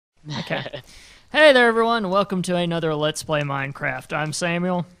Okay. Hey there, everyone. Welcome to another Let's Play Minecraft. I'm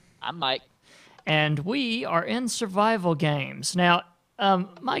Samuel, I'm Mike. and we are in survival games. Now,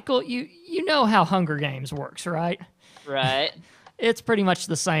 Michael, you know how Hunger Games works, right? Right. It's pretty much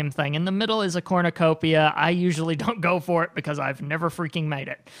the same thing. In the middle is a cornucopia. I usually don't go for it because I've never freaking made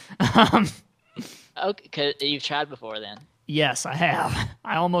it. Okay, 'cause you've tried before then. Yes, I have.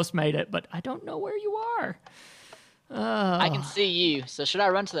 I almost made it, but I don't know where you are. I can see you. So should I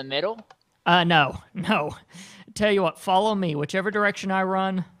run to the middle? No. Tell you what, follow me. Whichever direction I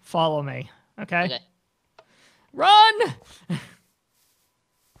run, follow me. Okay? Okay. Run!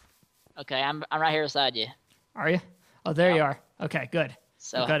 Okay, I'm right here beside you. Are you? Oh, there you are. Okay, good.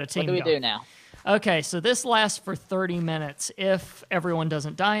 So We've got a team what do we going. do now? Okay, so this lasts for 30 minutes. If everyone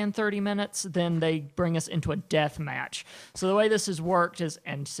doesn't die in 30 minutes, then they bring us into a death match. So the way this has worked is,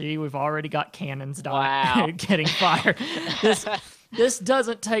 and see, we've already got cannons Wow. getting fired. This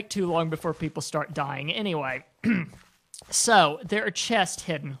doesn't take too long before people start dying. Anyway, so there are chests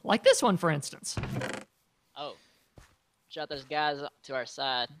hidden, like this one, for instance. Oh. Shot those guys to our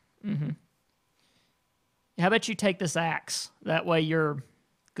side. How about you take this axe? That way you're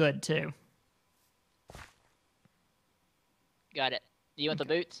good too. Got it. Do you want the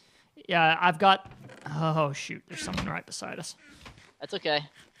boots? Yeah, I've got. Oh shoot! There's someone right beside us. That's okay.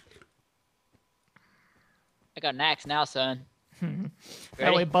 I got an axe now, son.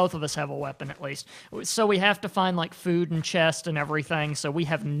 That way, Ready? both of us have a weapon at least. So we have to find like food and chest and everything. So we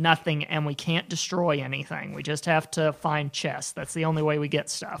have nothing, and we can't destroy anything. We just have to find chests. That's the only way we get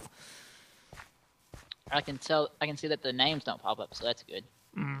stuff. I can see that the names don't pop up, so that's good.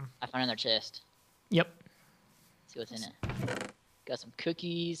 I found in their chest. Yep. See what's in it. Got some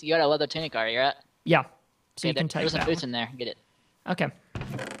cookies. You got a leather tunic already, right? Yeah. So Okay, you can take there's some that boots one. in there. Get it. Okay.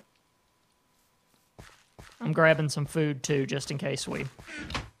 I'm grabbing some food too, just in case we.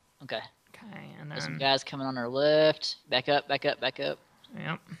 Okay. Okay, and There's some then. guys coming on our left. Back up, back up, back up.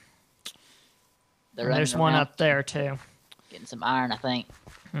 Yep. They're And there's running one around, up there too. getting some iron, I think.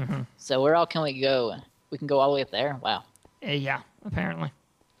 So where all can we go? We can go all the way up there. Wow. Yeah, apparently.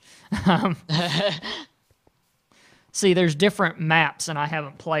 See, there's different maps, and I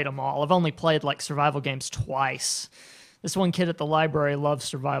haven't played them all. I've only played like survival games twice. This one kid at the library loves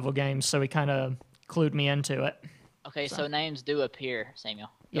survival games, so he kind of clued me into it. Okay, so names do appear, Samuel.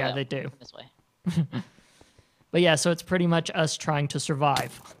 Go Yeah, out they do. this way. But yeah, so it's pretty much us trying to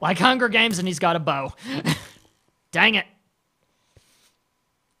survive. Like Hunger Games, and he's got a bow. Dang it.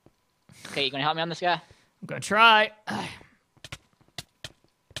 Okay, you gonna help me on this guy? I'm going to try.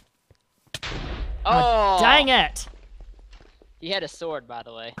 Oh, Dang it. He had a sword, by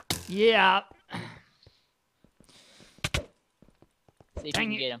the way. Yeah. See if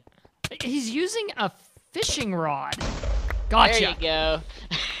Dang you it. can get him. He's using a fishing rod. There Gotcha. you go.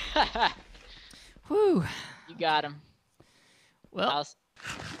 Whew. You got him. Well,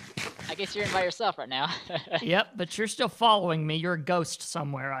 I guess you're in by yourself right now. yep, but you're still following me. You're a ghost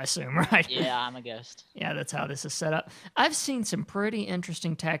somewhere, I assume, right? Yeah, I'm a ghost. Yeah, that's how this is set up. I've seen some pretty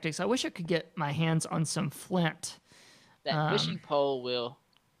interesting tactics. I wish I could get my hands on some flint. That fishing pole will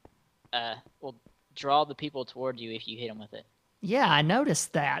draw the people toward you if you hit them with it. Yeah, I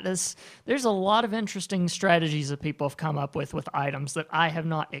noticed that. There's a lot of interesting strategies that people have come up with items that I have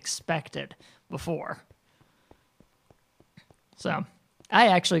not expected before. So, I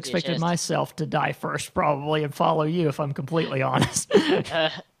actually expected chest. myself to die first, probably, and follow you, if I'm completely honest.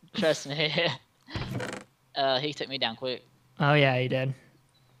 Trust me. He took me down quick. Oh, yeah, he did.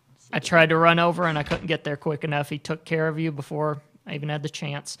 I tried to run over, and I couldn't get there quick enough. He took care of you before I even had the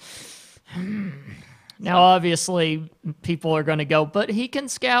chance. Now, obviously, people are going to go, but he can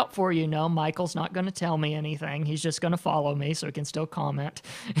scout for you. No, Michael's not going to tell me anything. He's just going to follow me so he can still comment.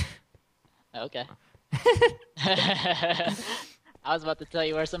 Okay. I was about to tell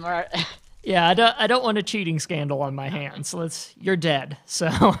you where some are. Yeah, I don't want a cheating scandal on my hands. You're dead. So,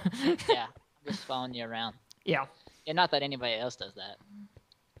 Yeah, I'm just following you around. yeah. Yeah, not that anybody else does that.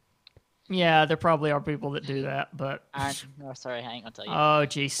 Yeah, there probably are people that do that, but Oh, sorry, I ain't gonna tell you. oh,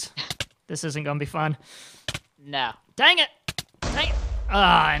 jeez. This isn't going to be fun. No. Dang it. Dang it.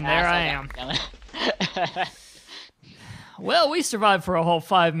 Ah, and there I am. am. Well, we survived for a whole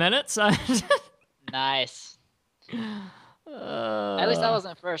 5 minutes. Nice. At least I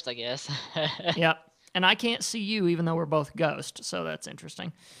wasn't first, I guess. Yep. And I can't see you, even though we're both ghosts, so that's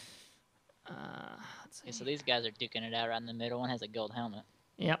interesting. Okay, so these guys are duking it out right in the middle. One has a gold helmet.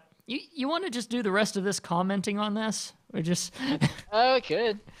 Yep. You want to just do the rest of this commenting on this? Or just... Oh, we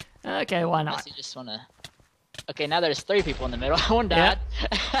could. Okay, why Unless not? you just wanna. Okay, now there's 3 people in the middle. One died.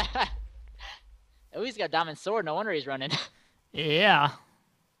 Oh, he's got a diamond sword. No wonder he's running. Yeah.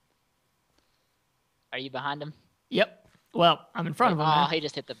 Are you behind him? Yep. Well, I'm in front of him Oh, now. he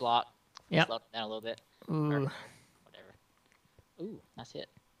just hit the block. Yep. Slowed him down a little bit. Ooh. Whatever. Ooh, nice hit.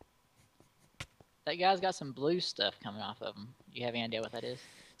 That guy's got some blue stuff coming off of him. You have any idea what that is?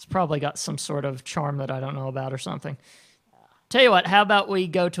 It's probably got some sort of charm that I don't know about or something. Tell you what, how about we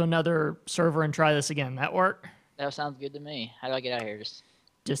go to another server and try this again? That work? That sounds good to me. How do I get out of here?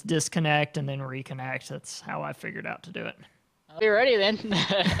 Just disconnect and then reconnect. That's how I figured out to do it. Be ready then.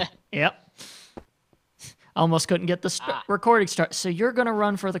 Yep. Almost couldn't get the recording start. So you're going to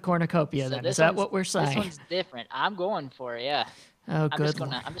run for the cornucopia then? Is that what we're saying? This one's different. I'm going for it, yeah. Oh, I'm good.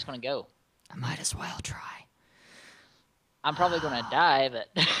 I'm just gonna go. I might as well try. I'm probably gonna die, but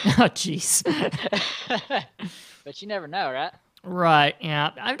Oh, jeez. but you never know, right? Right,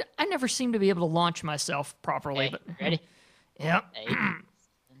 yeah. I never seem to be able to launch myself properly. Okay, But ready? Yep. 8,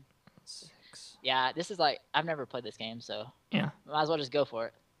 6. Yeah, this is like I've never played this game, so Yeah. might as well just go for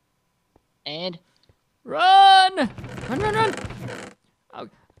it. And Run! Run! Oh.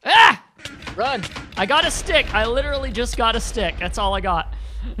 Ah! run! I got a stick. I literally just got a stick. That's all I got.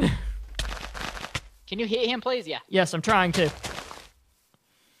 Can you hit him, please? Yeah. Yes, I'm trying to.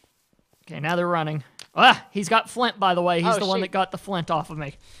 Okay, now they're running. Ah, he's got flint, by the way. He's the one that got the flint off of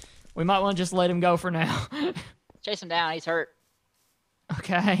me. We might want to just let him go for now. Chase him down. He's hurt.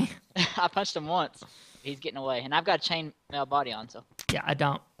 Okay. I punched him once. He's getting away, and I've got a chainmail body on, so. Yeah, I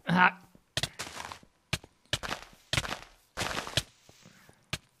don't. Ah.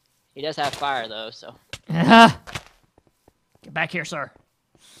 He does have fire though, so. Get back here, sir.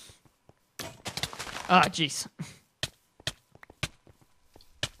 Ah, jeez.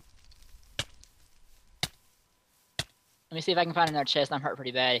 Let me see if I can find another chest. I'm hurt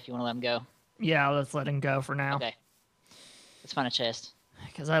pretty bad if you want to let him go. Yeah, let's let him go for now. Okay. Let's find a chest.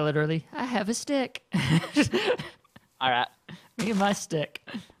 Because I have a stick. Alright. Me and my stick.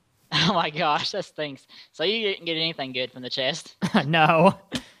 Oh my gosh, that stinks. So you didn't get anything good from the chest? No.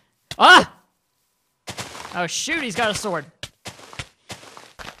 Ah! Oh, shoot, he's got a sword.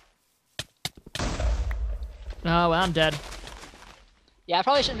 Oh, well, I'm dead. Yeah, I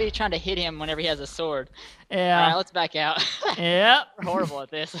probably shouldn't be trying to hit him whenever he has a sword. Yeah. Alright, let's back out. Yep. We're horrible at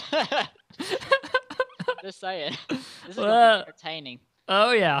this. Just saying. This is gonna be entertaining.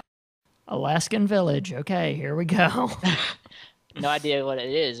 Oh, yeah. Alaskan village. Okay, here we go. No idea what it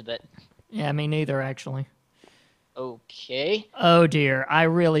is, but... Yeah, me neither, actually. Okay. Oh, dear. I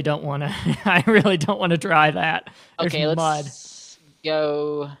really don't want to... I really don't want to try that. There's Okay, mud. let's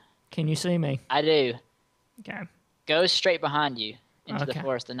go... Can you see me? I do. Okay. Go straight behind you into the Okay.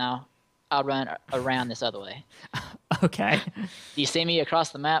 forest, and now I'll run around this other way. Okay. Do you see me across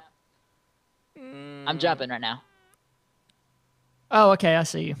the map? I'm jumping right now. Oh, okay, I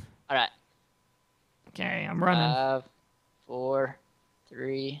see you. All right. Okay, I'm running. 5, 4,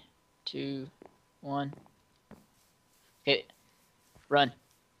 3, 2, 1. Okay. Run.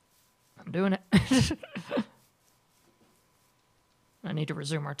 I'm doing it. I need to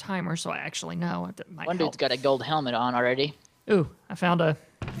resume our timer so I actually know. That might One help. dude's got a gold helmet on already. Ooh, I found a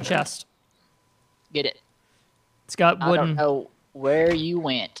chest. Get it. It's got I wooden... don't know where you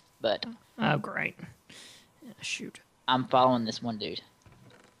went, but Oh, great. Yeah, shoot. I'm following this one dude.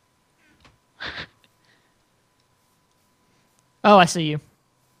 Oh, I see you.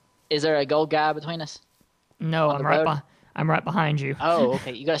 Is there a gold guy between us? No, On I'm the right, road? I'm right behind you. Oh,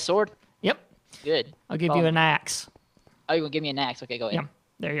 okay. You got a sword? Yep. Good. I'll give Follow you me. an axe. Oh, you want to give me an axe? Okay, go ahead. Yeah,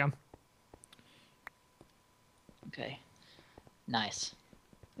 there you go. Okay. Nice.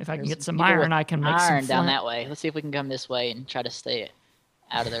 If I can There's get some people iron, with I can make some iron down flint. that way. Let's see if we can come this way and try to stay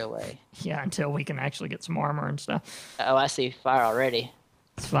out of their way. Yeah, until we can actually get some armor and stuff. Oh, I see fire already.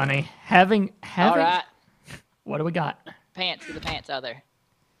 It's funny. Having... All right. What do we got? Pants. Get the pants out of there.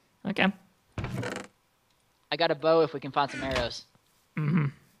 Okay. I got a bow if we can find some arrows. Mm-hmm.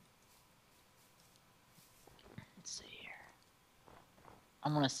 Let's see here.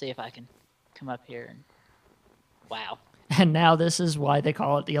 I'm going to see if I can come up here and... Wow. And now this is why they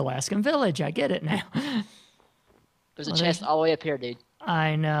call it the Alaskan Village. I get it now. There's a Well, chest all the way up here, dude.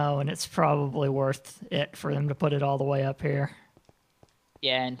 I know, and it's probably worth it for them to put it all the way up here.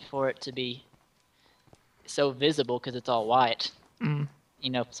 Yeah, and for it to be so visible because it's all white. Mm. You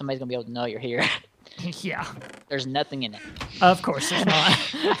know, somebody's going to be able to know you're here. Yeah, There's nothing in it. of course there's not.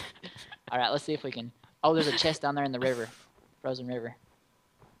 All right, let's see if we can... Oh, there's a chest down there in the river. Frozen river.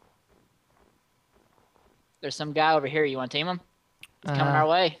 There's some guy over here. You want to team him? He's coming our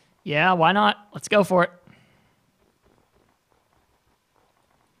way. Yeah, why not? Let's go for it.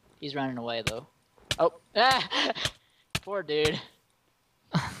 He's running away, though. Oh, ah! Poor dude.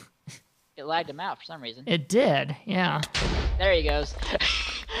 It lagged him out for some reason. It did, yeah. There he goes.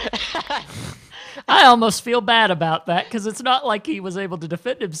 I almost feel bad about that because it's not like he was able to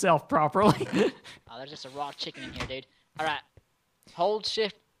defend himself properly. Oh, there's just a raw chicken in here, dude. All right. Hold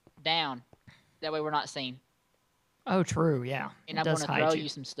shift down. That way we're not seen. Oh, true. Yeah. And It I'm going does to hide throw you. you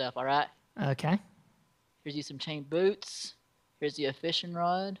some stuff, all right? Okay. Here's you some chain boots. Here's you a fishing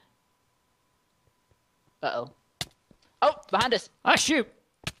rod. Uh-oh. Oh, behind us. Oh, shoot.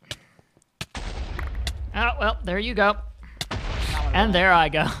 Oh, well, there you go. And there I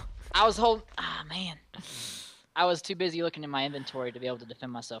go. I was holding... Ah, man. I was too busy looking in my inventory to be able to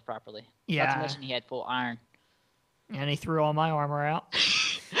defend myself properly. Not to Yeah. mention he had full iron. And he threw all my armor out.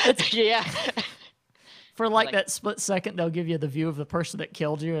 Yeah. For like Like- that split second, they'll give you the view of the person that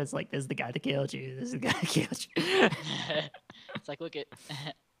killed you. It's like, this is the guy that killed you. This is the guy that killed you. It's like, look at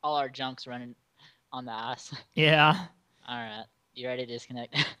all our junks running on the ice. Yeah. All right. You ready to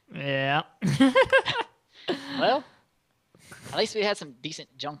disconnect? Yeah. Well, at least we had some decent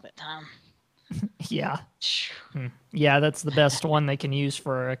junk that time. Yeah. Yeah, that's the best one they can use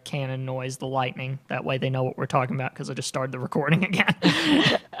for a cannon noise, the lightning. That way they know what we're talking about because I just started the recording again.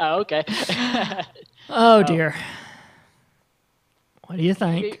 Oh, okay. Oh, dear. What do you It'd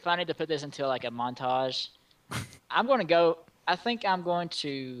be think? funny to put this into like a montage. I'm going to go. I think I'm going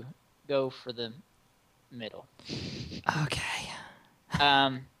to go for the middle. Okay.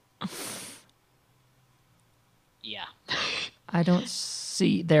 Yeah. I don't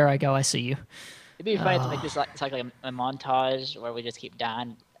see. There I go. I see you. It'd be funny to make this like it's like a montage where we just keep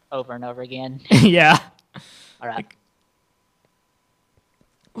dying over and over again. Yeah. All right.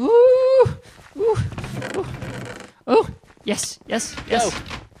 Ooh. Ooh. Ooh. Ooh. Yes. Yes. Yes. Go.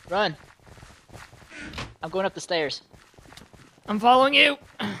 Run. I'm going up the stairs. I'm following you.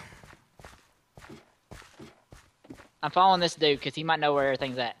 I'm following this dude because he might know where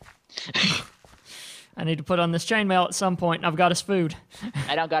everything's at. I need to put on this chainmail at some point, and I've got his food.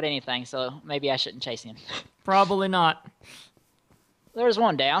 I don't got anything, so maybe I shouldn't chase him. Probably not. There's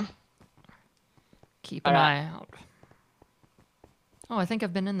one down. Keep an Alright. eye out. Oh, I think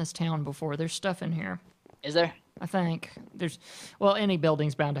I've been in this town before. There's stuff in here. Is there? I think there's. Well, any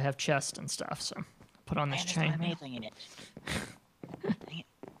building's bound to have chests and stuff. So put on this Man, there's not chainmail. anything in it. Dang it.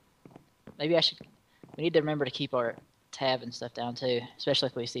 Maybe I should. We need to remember to keep our tab and stuff down too, especially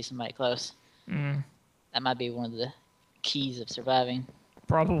if we see somebody close. Mm, That might be one of the keys of surviving.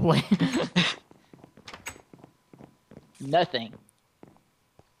 probably. Nothing.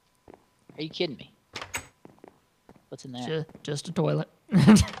 Are you kidding me? What's in there? Just a toilet.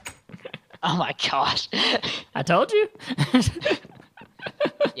 Oh my gosh. I told you.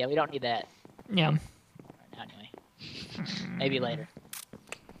 Yeah, we don't need that Yeah. right now anyway. Maybe later.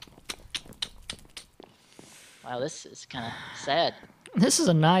 Wow, this is kind of sad. This is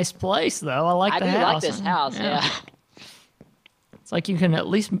a nice place, though. I like I the do house. like this house, yeah. It's like you can at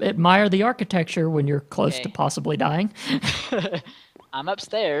least admire the architecture when you're close to Okay. possibly dying. I'm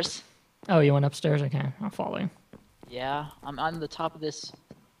upstairs. Oh, you went upstairs? Okay, I'll follow you. Yeah, I'm on the top of this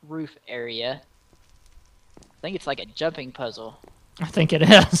roof area. I think it's like a jumping puzzle. I think it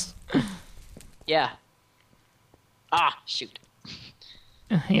is. Yeah. Ah, shoot.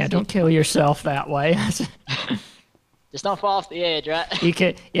 Yeah, don't kill yourself that way. Just don't fall off the edge, right? You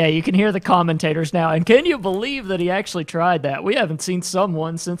can hear the commentators now. And can you believe that he actually tried that? We haven't seen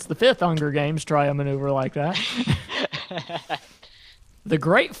someone since the 5th Hunger Games try a maneuver like that. The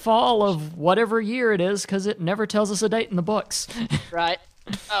Great Fall of whatever year it is, because it never tells us a date in the books. Right.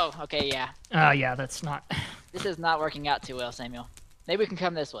 Oh, okay, yeah. Oh, yeah, that's not. This is not working out too well, Samuel. Maybe we can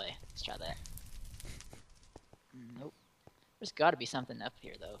come this way. Let's try that. Nope. There's got to be something up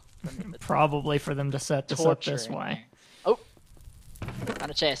here, though. Probably for them to set this up this in way. there. Oh!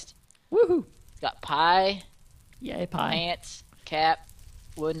 Found a chest. Woohoo! It's got pie, Yay, pie. pants, cap,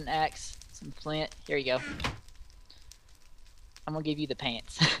 wooden axe, some flint. Here you go. I'm gonna give you the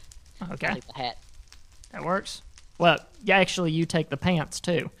pants. Okay, Take the hat. that works. Well, yeah, actually, you take the pants,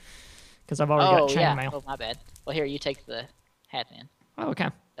 too. Because I've already Oh, got yeah. chainmail. Oh, my bad. Well, here, you take the hat then. Oh, okay.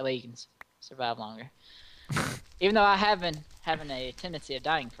 That way you can survive longer. Even though I have been having a tendency of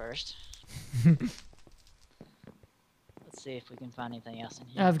dying first. Let's see if we can find anything else in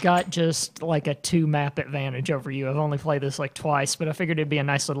here. I've got just like a 2-map advantage over you. I've only played this like twice, but I figured it'd be a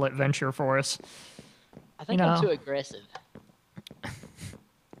nice little adventure for us. I think you I'm know. too aggressive.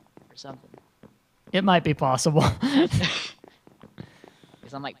 Or something. It might be possible.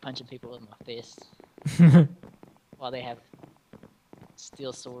 Because I'm like punching people with my fists. While they have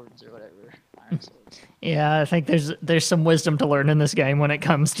steel swords or whatever. Iron swords. Yeah, I think there's some wisdom to learn in this game when it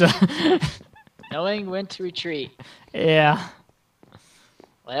comes to. Knowing when to retreat. Yeah,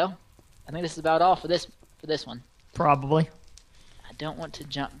 Well, I think this is about all for this one. probably. I don't want to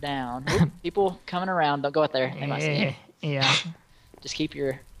jump down. Oop, people coming around. Don't go out there. They might see you. Yeah. Just keep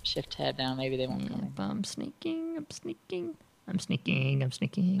your shift tab down. Maybe they won't come in. I'm sneaking. I'm sneaking. I'm sneaking. I'm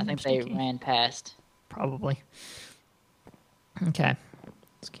sneaking. I think they ran past. Probably. Okay.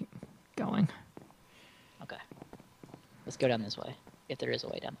 Let's keep going. Okay. Let's go down this way. If there is a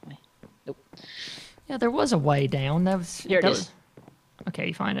way down the way. Nope. Yeah, there was a way down. That was Here it that is. was- okay,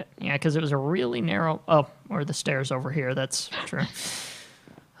 you find it. Yeah, because it was a really narrow. Oh, or the stairs over here. That's true.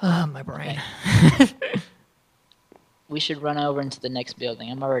 Oh, my brain. We should run over into the next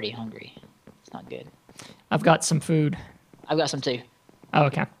building. I'm already hungry. It's not good. I've got some food. I've got some too. Oh,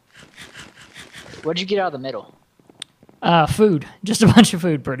 okay. What'd you get out of the middle? Food. Just a bunch of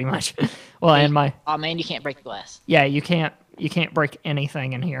food, pretty much. Well, and my Oh man, you can't break the glass. yeah, you can't break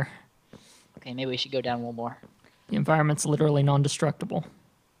anything in here. Okay, maybe we should go down one more. The environment's literally non-destructible.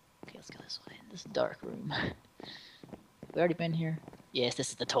 Okay, let's go this way. This dark room. We already been here? Yes, this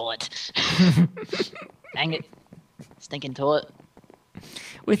is the toilet. Dang it. Stinking toilet.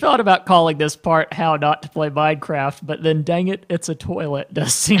 We thought about calling this part "How Not to Play Minecraft," but then, dang it, it's a toilet.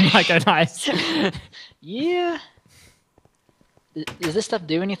 Does seem like a nice. Yeah. Does this stuff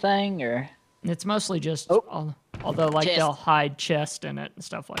do anything, or? It's mostly just, Oh. although like Chest. they'll hide chest in it and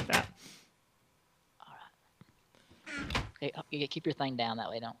stuff like that. Okay, keep your thing down that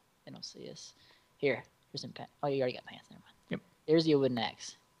way. They don't see us. Here's some pants. Oh, you already got pants. Never mind. Yep. There's your wooden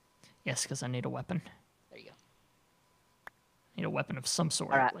axe. Yes, because I need a weapon. There you go. Need a weapon of some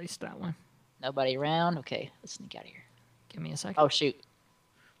sort, Alright. at least that one. Nobody around. Okay, let's sneak out of here. Give me a second. Oh shoot.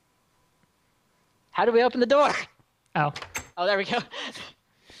 How do we open the door? Oh, Oh, there we go.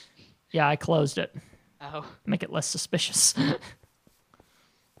 yeah, I closed it. Oh. Make it less suspicious. All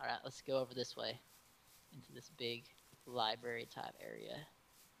right, let's go over this way into this big library type area.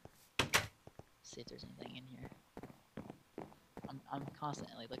 See if there's anything in here. I'm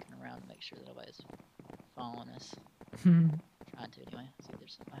constantly looking around to make sure that nobody's following us. Trying to anyway. See if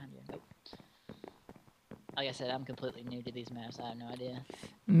there's something behind here. Nope. Like I said, I'm completely new to these maps. I have no idea.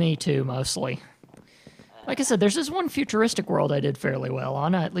 Me too, mostly. Like I said, there's this one futuristic world I did fairly well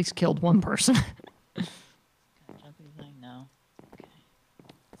on. I at least killed one person. Can I jump anything? No.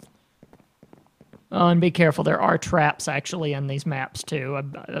 Oh, and be careful. There are traps actually in these maps too.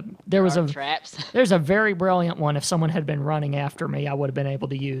 There was traps. there's a very brilliant one. If someone had been running after me, I would have been able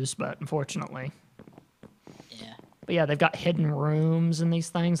to use, but unfortunately. Yeah. But yeah, they've got hidden rooms and these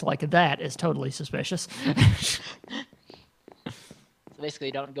things. Like that is totally suspicious. So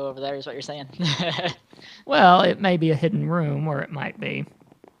basically, don't go over there. Is what you're saying? Well, it may be a hidden room, or it might be.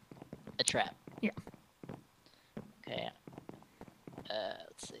 A trap. Yeah. Okay.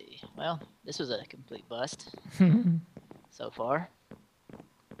 Let's see. Well, this was a complete bust so far.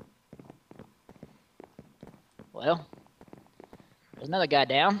 Well, there's another guy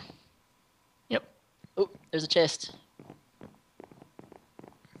down. Yep. Oh, there's a chest.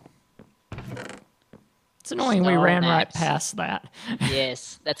 It's annoying we Stone ran right axe. past that.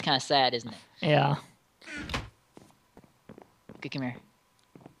 Yes, that's kind of sad, isn't it? Yeah. Okay, come here.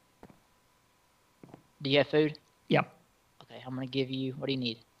 Do you have food? Yep. Okay, I'm gonna give you. What do you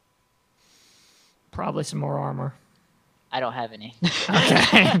need? Probably some more armor. I don't have any.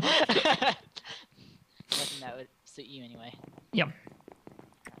 Okay. Nothing that would suit you anyway. Yep.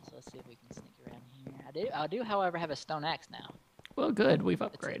 Alright, so let's see if we can sneak around here. I do, however, have a stone axe now. Well, good. We've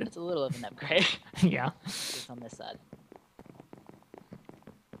It's upgraded. a little of an upgrade. Yeah. It's on this side.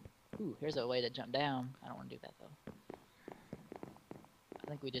 Ooh, here's a way to jump down. I don't want to do that though. I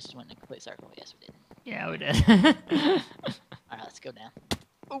think we just went in a complete circle. Yes, we did. Yeah, we did. All right, let's go down.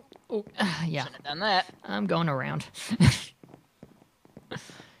 Yeah. Shouldn't have done that. I'm going around.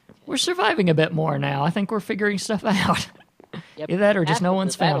 We're surviving a bit more now. I think we're figuring stuff out. Yep. Either that or just half no of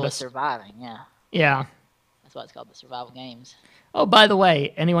one's the battle found is us. surviving. Yeah, Yeah. that's why it's called the survival games. Oh, by the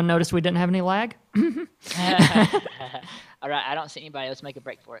way, anyone notice we didn't have any lag? All right, I don't see anybody. Let's make a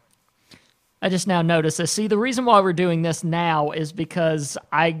break for it. I just now noticed this. See, the reason why we're doing this now is because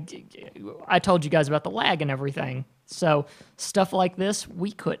I told you guys about the lag and everything. So stuff like this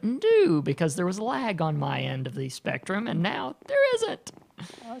we couldn't do because there was lag on my end of the spectrum, and now there isn't.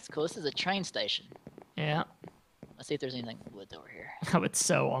 Oh, that's cool. This is a train station. Yeah. Let's see if there's anything wood over here. I would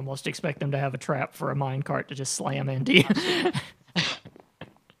so almost expect them to have a trap for a minecart to just slam into you.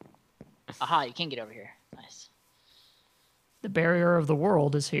 Aha, you can get over here. Nice. The barrier of the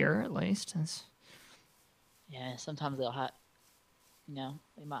world is here, at least. Yeah, sometimes they'll hide. You know,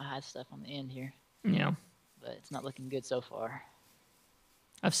 they might hide stuff on the end here, Yeah. but it's not looking good so far.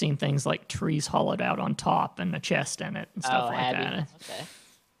 I've seen things like trees hollowed out on top and a chest in it and stuff like have that. you? Okay.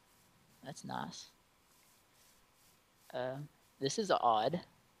 That's nice. This is odd.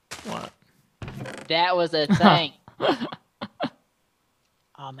 What? That was a thing.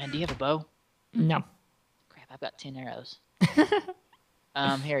 Oh man, do you have a bow? No. Crap, I've got 10 arrows.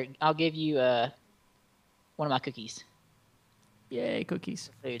 Here, I'll give you one of my cookies. Yay,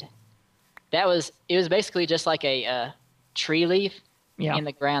 cookies. Food. It was basically just like a tree leaf Yeah. in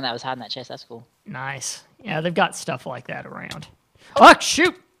the ground that was hiding that chest. That's cool. Nice. Yeah, they've got stuff like that around. Oh,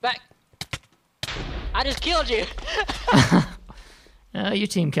 shoot! Back. I just killed you. You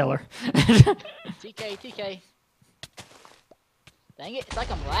team killer. TK. Dang it, it's like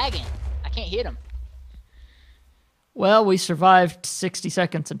I'm lagging. I can't hit him. Well, we survived 60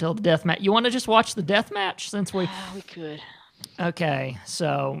 seconds until the death match. You want to just watch the death match since we... We could. Okay,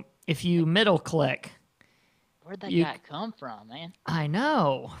 so if you middle click... Where'd that guy come from, man? I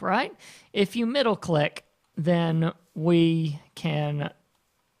know, right? If you middle click, then we can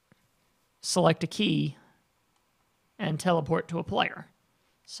select a key and teleport to a player.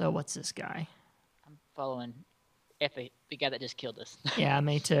 So what's this guy? I'm following Effie, the guy that just killed us. Yeah,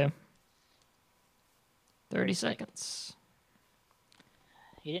 me too. 30 seconds.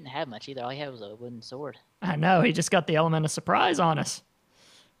 He didn't have much either. All he had was a wooden sword. I know, he just got the element of surprise on us.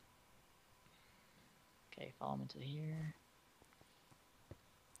 Okay, follow him into here.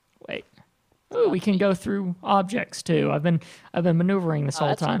 Wait. Ooh, we can go through objects too. I've been maneuvering this whole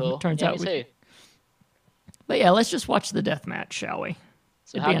That's time. cool. It turns Yeah, out me too. But yeah, let's just watch the death match, shall we?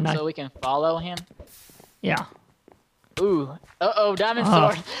 So, It'd we can follow him? Yeah. Ooh. Uh-oh, diamond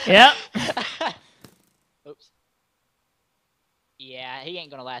sword. Yep. Oops. Yeah, he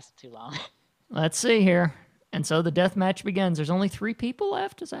ain't gonna last too long. Let's see here. And so the death match begins. There's only 3 people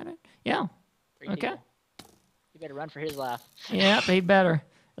left, is that it? Yeah. 3 Okay. people. You better run for his life. Yep, he better.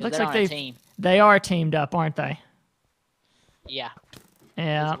 It looks They're like on a team. they are teamed up, aren't they? Yeah.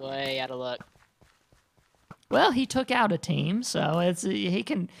 Yeah. He's way out of luck. Well, he took out a team, so he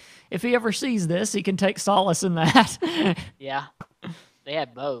can, if he ever sees this, he can take solace in that. Yeah. They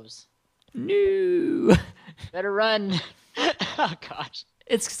had bows. No. Better run. Oh, gosh.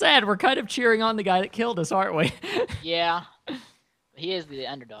 It's sad. We're kind of cheering on the guy that killed us, aren't we? Yeah. He is the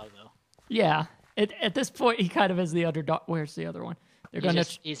underdog, though. Yeah. At this point, he kind of is the underdog. Where's the other one?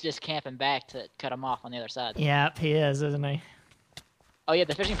 He's just camping back to cut him off on the other side. Yep, he is, isn't he? Oh, yeah,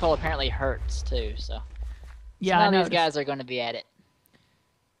 the fishing pole apparently hurts, too, so... Yeah, None I of know. these guys are going to be at it.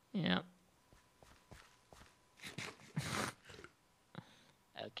 Yeah.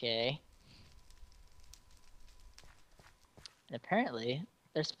 Okay. And apparently,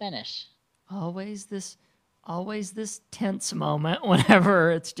 they're Spanish. Always this tense moment whenever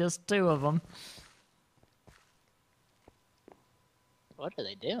it's just 2 of them. What are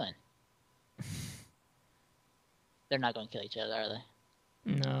they doing? They're not going to kill each other, are they?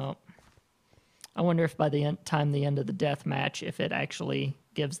 No. I wonder if by the end of the death match, if it actually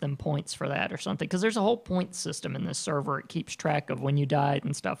gives them points for that or something. Because there's a whole point system in this server. It keeps track of when you died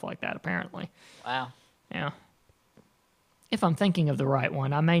and stuff like that, apparently. Wow. Yeah. If I'm thinking of the right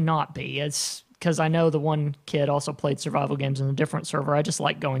one, I may not be. It's because I know the one kid also played survival games in a different server. I just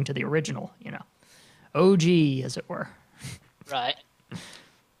like going to the original, OG, as it were. Right.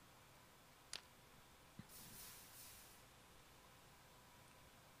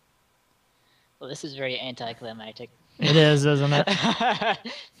 Well, this is very anticlimactic. It is, isn't it?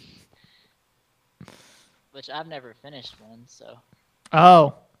 Which I've never finished one, so...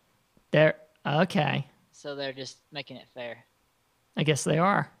 Oh. Okay. So they're just making it fair. I guess they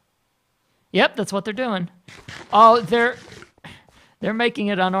are. Yep, that's what they're doing. Oh, they're making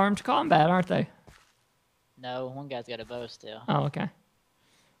it unarmed combat, aren't they? No, one guy's got a bow still. Oh, okay.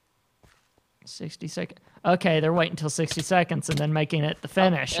 60 seconds. Okay, they're waiting until 60 seconds and then making it the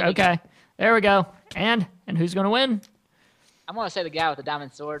finish. there we go. Okay, there we go. And who's going to win? I'm going to say the guy with the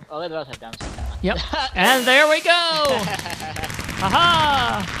diamond sword. Oh, they both have diamond swords. Yep. And there we go.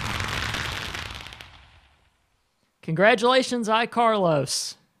 Aha! Congratulations,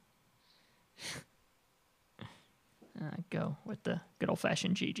 Carlos. I go with the good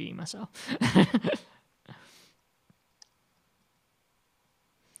old-fashioned GG myself.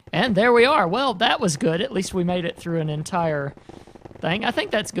 And there we are. Well, that was good. At least we made it through an entire thing. I think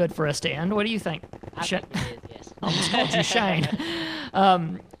that's good for us to end. What do you think? I think it is, yes. Almost called you Shane.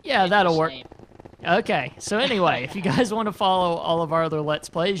 Yeah, that'll work. Shame. Okay, so anyway, if you guys want to follow all of our other Let's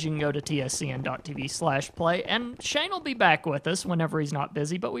Plays, you can go to tscn.tv/play, and Shane will be back with us whenever he's not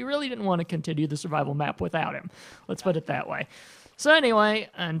busy, but we really didn't want to continue the survival map without him. Let's put it that way. So anyway,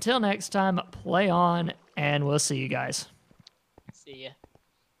 until next time, play on, and we'll see you guys. See ya.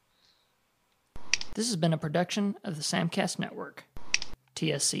 This has been a production of the Samcast Network.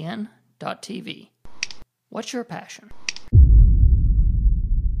 tscn.tv. What's your passion?